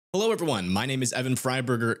Hello everyone, my name is Evan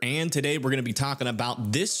Freiberger, and today we're going to be talking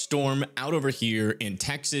about this storm out over here in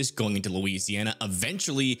Texas going into Louisiana.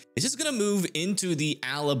 Eventually, it's just going to move into the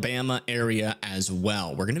Alabama area as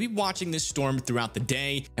well. We're going to be watching this storm throughout the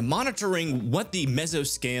day and monitoring what the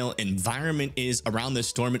mesoscale environment is around this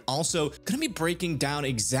storm, and also going to be breaking down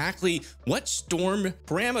exactly what storm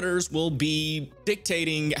parameters will be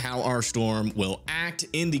dictating how our storm will act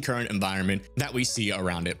in the current environment that we see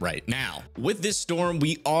around it right now. With this storm,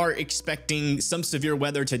 we are expecting some severe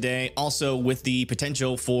weather today, also with the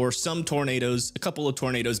potential for some tornadoes, a couple of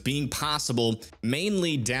tornadoes being possible,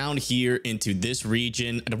 mainly down here into this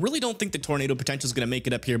region. And I really don't think the tornado potential is going to make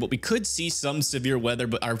it up here, but we could see some severe weather.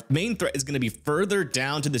 But our main threat is going to be further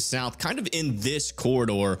down to the south, kind of in this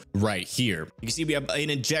corridor right here. You can see we have an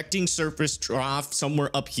ejecting surface trough somewhere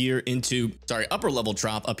up here into, upper level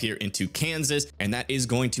trough up here into Kansas, and that is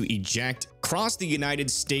going to eject across the United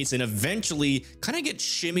States and eventually kind of get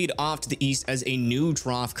shimmied off to the east as a new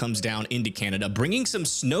trough comes down into Canada, bringing some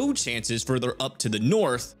snow chances further up to the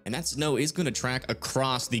north. And that snow is going to track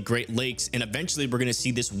across the Great Lakes, and eventually we're going to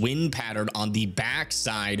see this wind pattern on the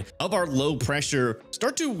backside of our low pressure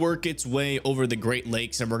start to work its way over the Great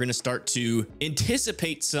Lakes, and we're going to start to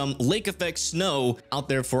anticipate some lake effect snow out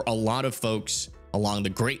there for a lot of folks along the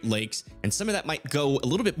Great Lakes, and some of that might go a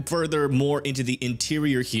little bit further more into the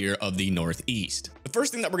interior here of the Northeast. The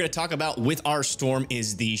first thing that we're going to talk about with our storm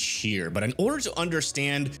is the shear, but in order to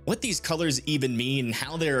understand what these colors even mean and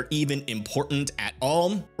how they're even important at all,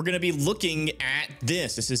 we're going to be looking at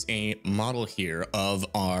this. This is a model here of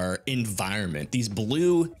our environment. These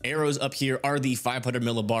blue arrows up here are the 500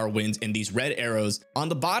 millibar winds, and these red arrows on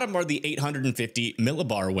the bottom are the 850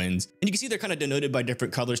 millibar winds. And you can see they're kind of denoted by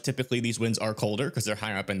different colors. Typically these winds are colder because they're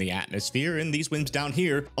higher up in the atmosphere, and these winds down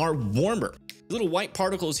here are warmer. Little white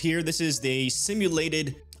particles here, this is the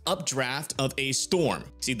simulated updraft of a storm.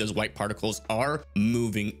 See, those white particles are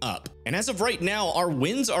moving up. And as of right now, our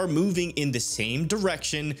winds are moving in the same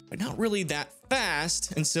direction, but not really that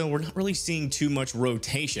fast. And so we're not really seeing too much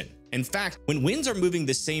rotation. In fact, when winds are moving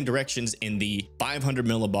the same directions in the 500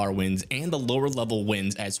 millibar winds and the lower level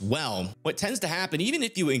winds as well, what tends to happen, even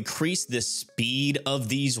if you increase the speed of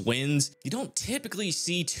these winds, you don't typically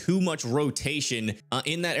see too much rotation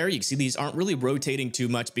in that area. You can see these aren't really rotating too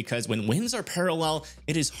much because when winds are parallel,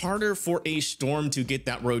 it is harder for a storm to get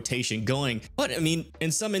that rotation going. But I mean,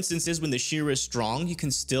 in some instances, when the shear is strong, you can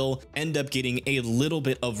still end up getting a little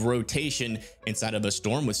bit of rotation inside of a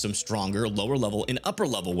storm with some stronger lower level and upper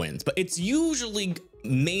level winds. But it's usually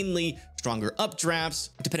mainly stronger updrafts,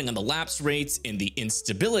 depending on the lapse rates and the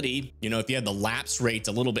instability. You know, if you had the lapse rates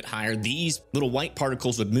a little bit higher, these little white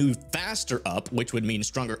particles would move faster up, which would mean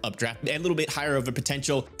stronger updraft, a little bit higher of a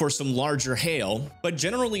potential for some larger hail. But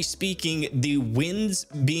generally speaking, the winds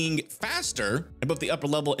being faster above the upper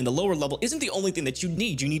level and the lower level isn't the only thing that you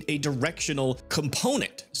need. You need a directional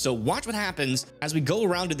component. So watch what happens as we go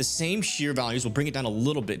around to the same shear values. We'll bring it down a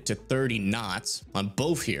little bit to 30 knots on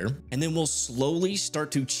both here, and then we'll slowly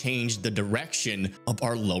start to change the direction of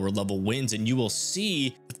our lower level winds, and you will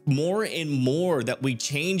see more and more that we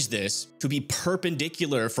change this to be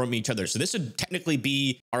perpendicular from each other. So this would technically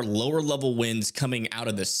be our lower level winds coming out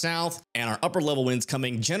of the south and our upper level winds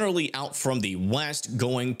coming generally out from the west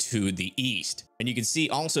going to the east. And you can see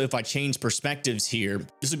also, if I change perspectives here,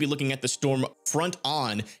 this would be looking at the storm front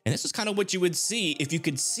on. And this is kind of what you would see if you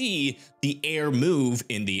could see the air move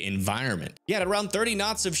in the environment. Yeah, at around 30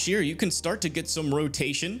 knots of shear, you can start to get some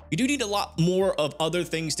rotation. You do need a lot more of other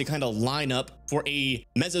things to kind of line up for a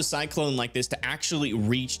mesocyclone like this to actually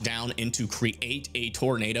reach down and to create a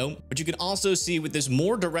tornado. But you can also see with this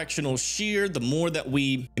more directional shear, the more that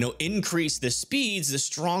we, increase the speeds, the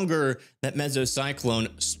stronger that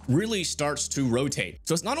mesocyclone really starts to rotate.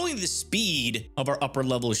 So it's not only the speed of our upper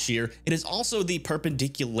level shear, it is also the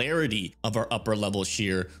perpendicularity of our upper level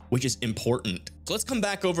shear, which is important. So let's come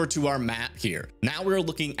back over to our map here. Now we're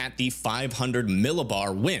looking at the 500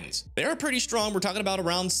 millibar winds. They're pretty strong. We're talking about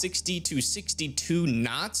around 60 to 62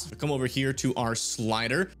 knots. We'll come over here to our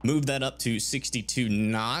slider, move that up to 62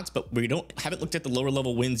 knots, but we haven't looked at the lower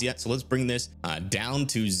level winds yet. So let's bring this down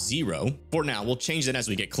to 0 for now. We'll change that as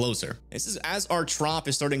we get closer. This is as our trough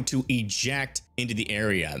is starting to eject into the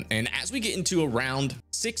area. And as we get into around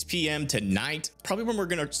 6 p.m. tonight, probably when we're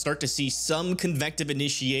going to start to see some convective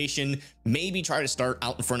initiation, maybe try to start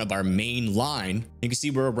out in front of our main line. You can see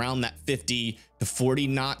we're around that 50 to 40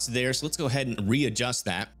 knots there. So let's go ahead and readjust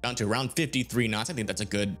that down to around 53 knots. I think that's a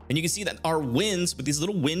good, and you can see that our winds with these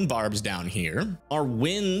little wind barbs down here, our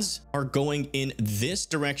winds are going in this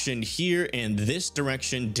direction here and this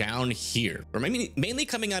direction down here. We're mainly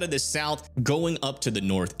coming out of the south, going up to the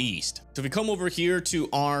northeast. So if we come over here to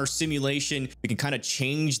our simulation, we can kind of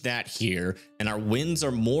change that here, and our winds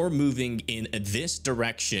are more moving in this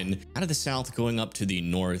direction out of the south going up to the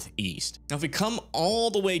northeast. Now, if we come all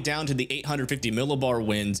the way down to the 850 millibar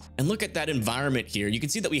winds and look at that environment here, you can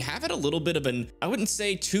see that we have had a little bit of an, I wouldn't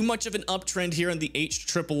say too much of an uptrend here in the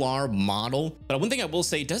HRRR model, but one thing I will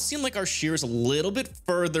say, it does seem like our shear is a little bit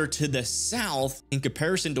further to the south in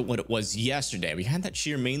comparison to what it was yesterday. We had that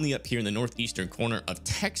shear mainly up here in the northeastern corner of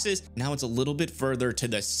Texas. Now it's a little bit further to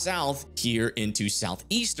the south here into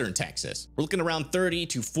southeastern Texas. We're looking around 30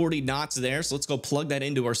 to 40 knots there. So let's go plug that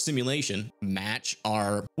into our simulation, match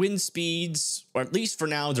our wind speeds, or at least for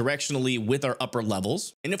now, directionally with our upper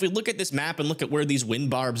levels. And if we look at this map and look at where these wind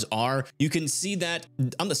barbs are, you can see that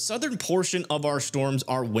on the southern portion of our storms,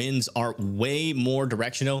 our winds are way more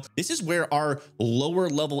directional. This is where our lower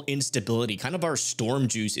level instability, kind of our storm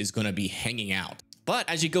juice, is going to be hanging out. But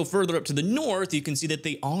as you go further up to the north, you can see that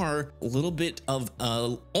they are a little bit of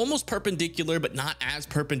almost perpendicular, but not as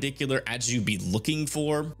perpendicular as you'd be looking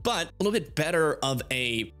for, but a little bit better of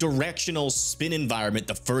a directional spin environment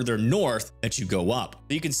the further north that you go up.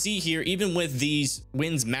 So you can see here, even with these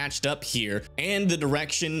winds matched up here and the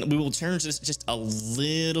direction, we will change this just a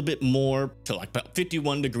little bit more to like about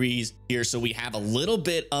 51 degrees here. So we have a little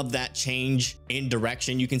bit of that change in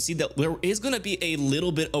direction. You can see that there is going to be a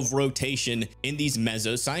little bit of rotation in these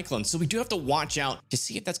mesocyclones. So we do have to watch out to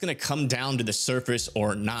see if that's going to come down to the surface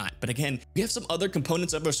or not. But again, we have some other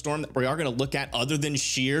components of a storm that we are going to look at other than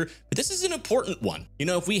shear, but this is an important one. You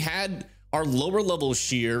know, if we had our lower level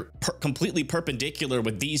shear completely perpendicular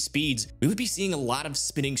with these speeds, we would be seeing a lot of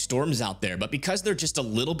spinning storms out there. But because they're just a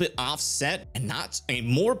little bit offset and not a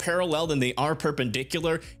more parallel than they are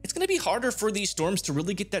perpendicular, it's going to be harder for these storms to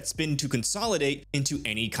really get that spin to consolidate into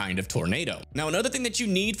any kind of tornado. Now, another thing that you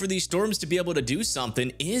need for these storms to be able to do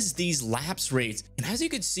something is these lapse rates. And as you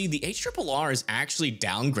can see, the HRRR is actually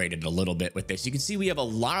downgraded a little bit with this. You can see we have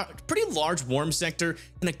a pretty large warm sector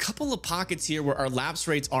and a couple of pockets here where our lapse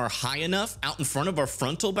rates are high enough out in front of our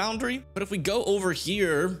frontal boundary. But if we go over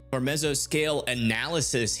here, our mesoscale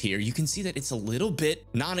analysis here, you can see that it's a little bit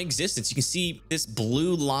non-existent. You can see this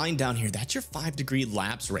blue line down here, that's your 5-degree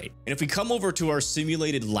lapse rate. And if we come over to our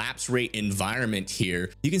simulated lapse rate environment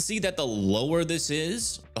here, you can see that the lower this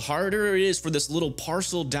is, the harder it is for this little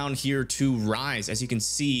parcel down here to rise. As you can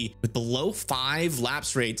see, with below 5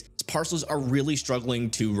 lapse rates, parcels are really struggling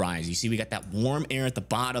to rise. You see, we got that warm air at the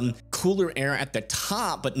bottom, cooler air at the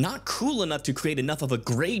top, but not cool enough to create enough of a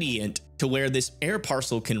gradient to where this air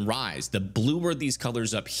parcel can rise. The bluer these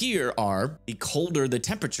colors up here are, the colder the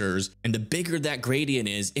temperatures, and the bigger that gradient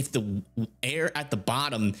is if the air at the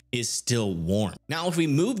bottom is still warm. Now, if we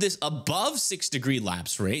move this above 6-degree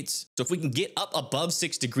lapse rates, so if we can get up above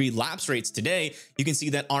 6-degree lapse rates today, you can see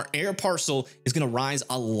that our air parcel is going to rise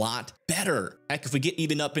a lot better. Heck, if we get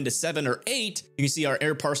even up into 7 or 8, you can see our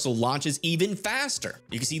air parcel launches even faster.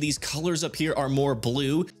 You can see these colors up here are more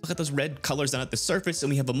blue. Look at those red colors down at the surface,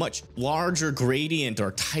 and we have a much larger gradient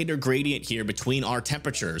or tighter gradient here between our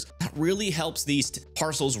temperatures. That really helps these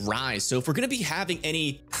parcels rise. So if we're going to be having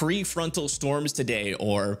any prefrontal storms today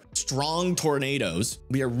or strong tornadoes,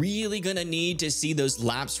 we are really going to need to see those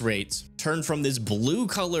lapse rates turn from this blue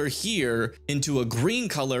color here into a green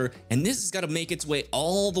color, and this has got to make its way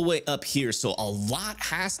all the way up here. So a lot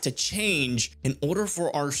has to change in order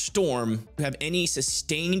for our storm to have any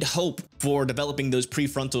sustained hope for developing those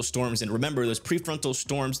prefrontal storms. And remember, those prefrontal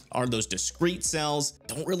storms are those discrete cells,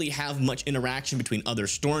 don't really have much interaction between other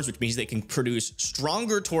storms, which means they can produce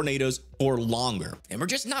stronger tornadoes for longer. And we're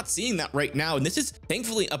just not seeing that right now. And this is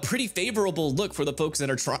thankfully a pretty favorable look for the folks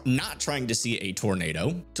that are not trying to see a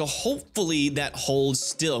tornado. So hopefully that holds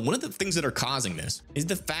still. One of the things that are causing this is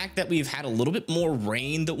the fact that we've had a little bit more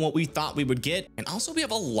rain than what we thought we would get. And also we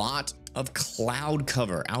have a lot of cloud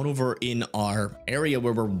cover out over in our area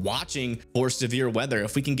where we're watching for severe weather.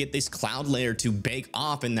 If we can get this cloud layer to bake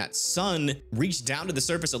off and that sun reach down to the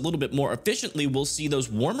surface a little bit more efficiently, we'll see those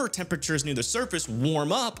warmer temperatures near the surface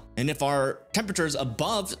warm up. And if our temperatures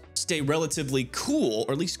above stay relatively cool,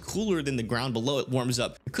 or at least cooler than the ground below it warms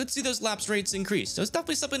up, we could see those lapse rates increase. So it's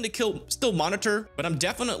definitely something to still monitor, but I'm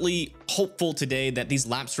definitely hopeful today that these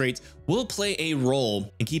lapse rates will play a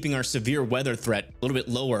role in keeping our severe weather threat a little bit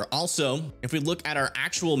lower. Also, also, if we look at our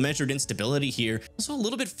actual measured instability here, also a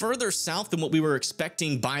little bit further south than what we were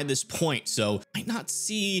expecting by this point. So might not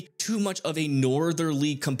see too much of a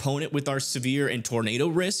northerly component with our severe and tornado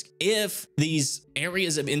risk. If these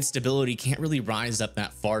areas of instability can't really rise up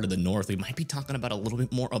that far to the north, we might be talking about a little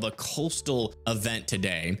bit more of a coastal event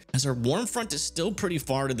today, as our warm front is still pretty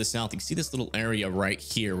far to the south. You can see this little area right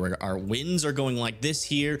here where our winds are going like this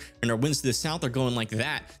here, and our winds to the south are going like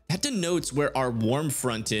that. That denotes where our warm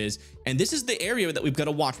front is. And this is the area that we've got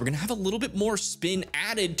to watch. We're going to have a little bit more spin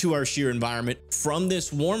added to our shear environment from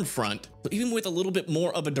this warm front. But even with a little bit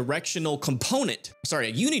more of a directional component, sorry,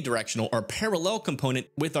 a unidirectional or parallel component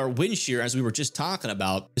with our wind shear, as we were just talking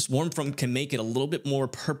about, this warm front can make it a little bit more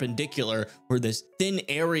perpendicular, where this thin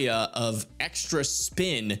area of extra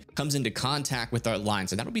spin comes into contact with our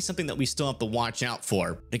lines. And that'll be something that we still have to watch out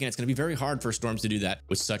for. Again, it's going to be very hard for storms to do that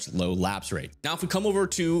with such low lapse rate. Now, if we come over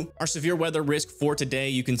to our severe weather risk for today,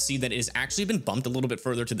 you can see that it has actually been bumped a little bit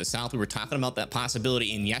further to the south. We were talking about that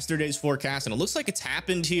possibility in yesterday's forecast, and it looks like it's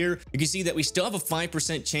happened here. You can see that we still have a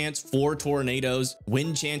 5% chance for tornadoes.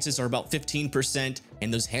 Wind chances are about 15%,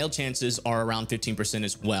 and those hail chances are around 15%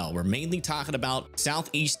 as well. We're mainly talking about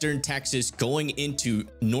southeastern Texas going into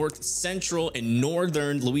north central and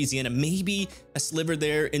northern Louisiana, maybe a sliver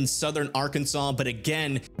there in southern Arkansas. But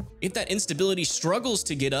again, if that instability struggles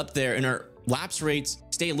to get up there and our lapse rates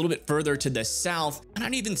stay a little bit further to the south, I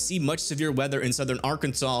don't even see much severe weather in southern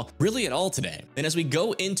Arkansas really at all today. And as we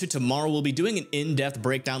go into tomorrow, we'll be doing an in-depth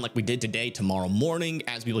breakdown like we did today tomorrow morning,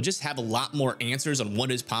 as we will just have a lot more answers on what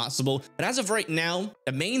is possible. But as of right now,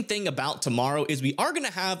 the main thing about tomorrow is we are going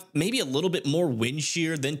to have maybe a little bit more wind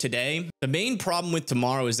shear than today. The main problem with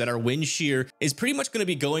tomorrow is that our wind shear is pretty much going to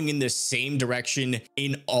be going in the same direction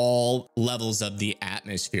in all levels of the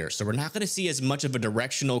atmosphere. So we're not going to see as much of a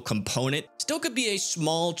directional component. Still could be a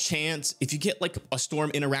small chance if you get like a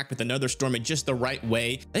storm interact with another storm in just the right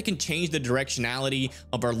way, that can change the directionality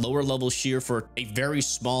of our lower level shear for a very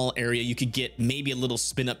small area. You could get maybe a little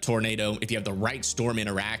spin up tornado if you have the right storm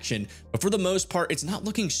interaction. But for the most part, it's not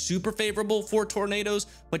looking super favorable for tornadoes.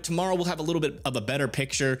 But tomorrow we'll have a little bit of a better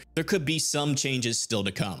picture. There could be some changes still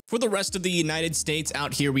to come. For the rest of the United States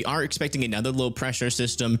out here, we are expecting another low pressure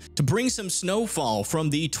system to bring some snowfall from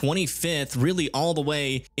the 25th really all the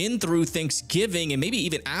way in through Thanksgiving, and maybe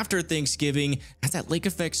even after Thanksgiving, as that lake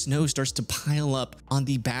effect snow starts to pile up on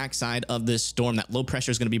the backside of this storm. That low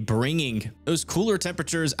pressure is going to be bringing those cooler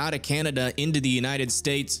temperatures out of Canada into the United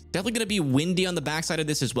States. Definitely going to be windy on the backside of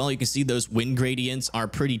this as well. You can see those wind gradients are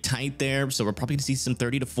pretty tight there, so we're probably going to see some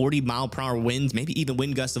 30 to 40 mile per hour winds, maybe even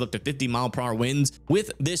wind gusts of up to 50 mile per hour winds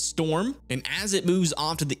with this storm. And as it moves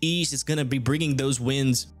off to the east, it's going to be bringing those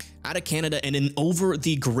winds out of Canada and then over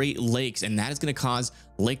the Great Lakes, and that is going to cause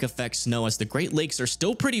lake effect snow, as the Great Lakes are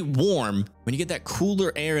still pretty warm. When you get that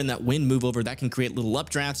cooler air and that wind move over, that can create little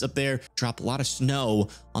updrafts up there, drop a lot of snow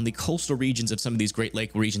on the coastal regions of some of these Great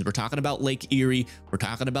Lake regions. We're talking about Lake Erie, we're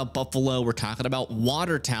talking about Buffalo, we're talking about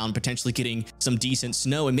Watertown potentially getting some decent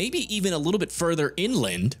snow, and maybe even a little bit further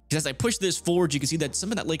inland. Because as I push this forward, you can see that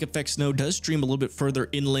some of that lake effect snow does stream a little bit further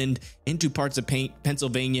inland into parts of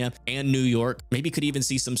Pennsylvania and New York. Maybe could even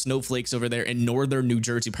see some snowflakes over there in northern New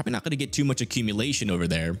Jersey. Probably not going to get too much accumulation over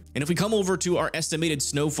there. And if we come over to our estimated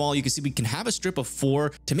snowfall, you can see we can have a strip of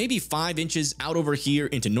 4 to maybe 5 inches out over here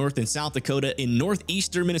into North and South Dakota. In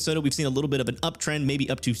northeastern Minnesota, we've seen a little bit of an uptrend, maybe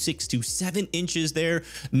up to 6 to 7 inches there.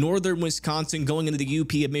 Northern Wisconsin going into the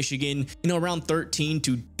UP of Michigan, around 13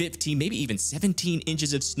 to 15, maybe even 17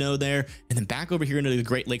 inches of snow there. And then back over here into the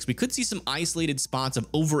Great Lakes, we could see some isolated spots of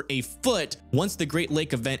over a foot once the Great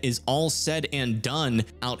Lake event is all said and done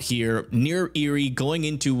out here near Erie, going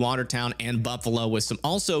into Watertown and Buffalo, with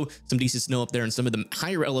also some decent snow up there in some of the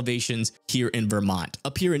higher elevations here in Vermont.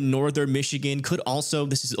 Up here in northern Michigan, could also,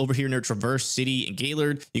 this is over here near Traverse City and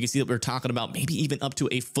Gaylord, you can see that we're talking about maybe even up to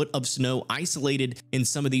a foot of snow isolated in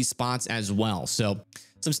some of these spots as well. So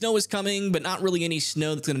some snow is coming, but not really any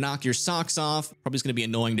snow that's going to knock your socks off. Probably is going to be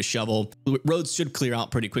annoying to shovel. Roads should clear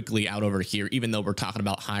out pretty quickly out over here, even though we're talking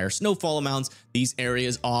about higher snowfall amounts. These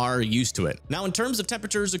areas are used to it. Now, in terms of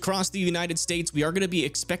temperatures across the United States, we are going to be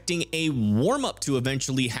expecting a warm up to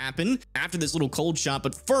eventually happen after this little cold shot.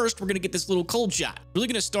 But first, we're going to get this little cold shot. Really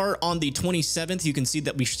going to start on the 27th. You can see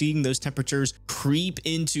that we're seeing those temperatures creep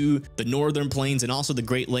into the northern plains, and also the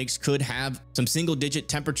Great Lakes could have some single digit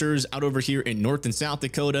temperatures out over here in North and South Dakota.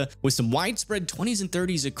 Dakota, with some widespread 20s and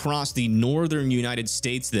 30s across the northern United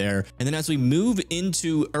States there. And then as we move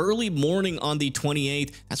into early morning on the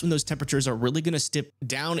 28th, that's when those temperatures are really going to step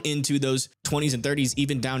down into those 20s and 30s,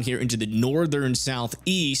 even down here into the northern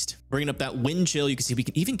southeast, bringing up that wind chill. You can see we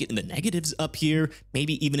can even get in the negatives up here,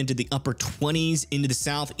 maybe even into the upper 20s into the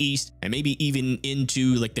southeast, and maybe even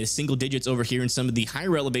into like the single digits over here in some of the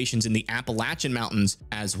higher elevations in the Appalachian Mountains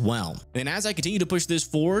as well. And as I continue to push this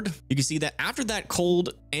forward, you can see that after that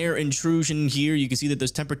cold air intrusion here, you can see that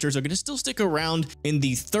those temperatures are going to still stick around in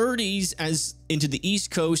the 30s as into the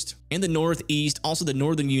East Coast and the Northeast, also the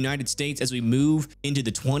northern United States as we move into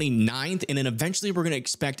the 29th. And then eventually we're going to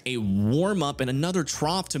expect a warm up and another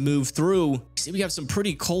trough to move through. See, we have some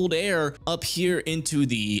pretty cold air up here into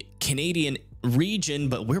the Canadian region,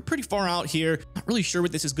 but we're pretty far out here. Not really sure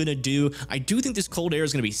what this is going to do. I do think this cold air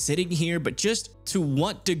is going to be sitting here, but just to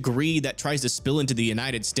what degree that tries to spill into the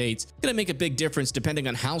United States, going to make a big difference depending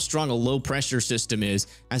on how strong a low pressure system is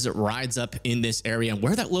as it rides up in this area and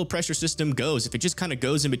where that low pressure system goes. If it just kind of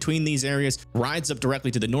goes in between these areas, rides up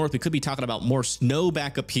directly to the north, we could be talking about more snow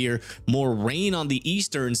back up here, more rain on the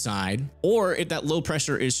eastern side. Or if that low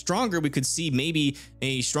pressure is stronger, we could see maybe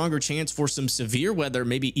a stronger chance for some severe weather,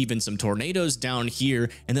 maybe even some tornadoes down here,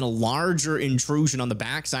 and then a larger intrusion on the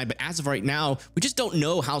backside. But as of right now, we just don't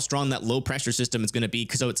know how strong that low pressure system is going to be,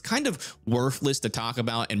 so it's kind of worthless to talk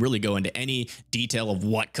about and really go into any detail of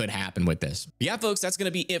what could happen with this. But yeah, folks, that's going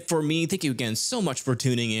to be it for me. Thank you again so much for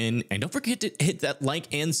tuning in, and don't forget to hit that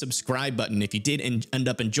like and subscribe button if you did end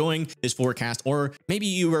up enjoying this forecast, or maybe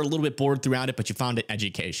you were a little bit bored throughout it, but you found it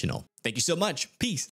educational. Thank you so much. Peace.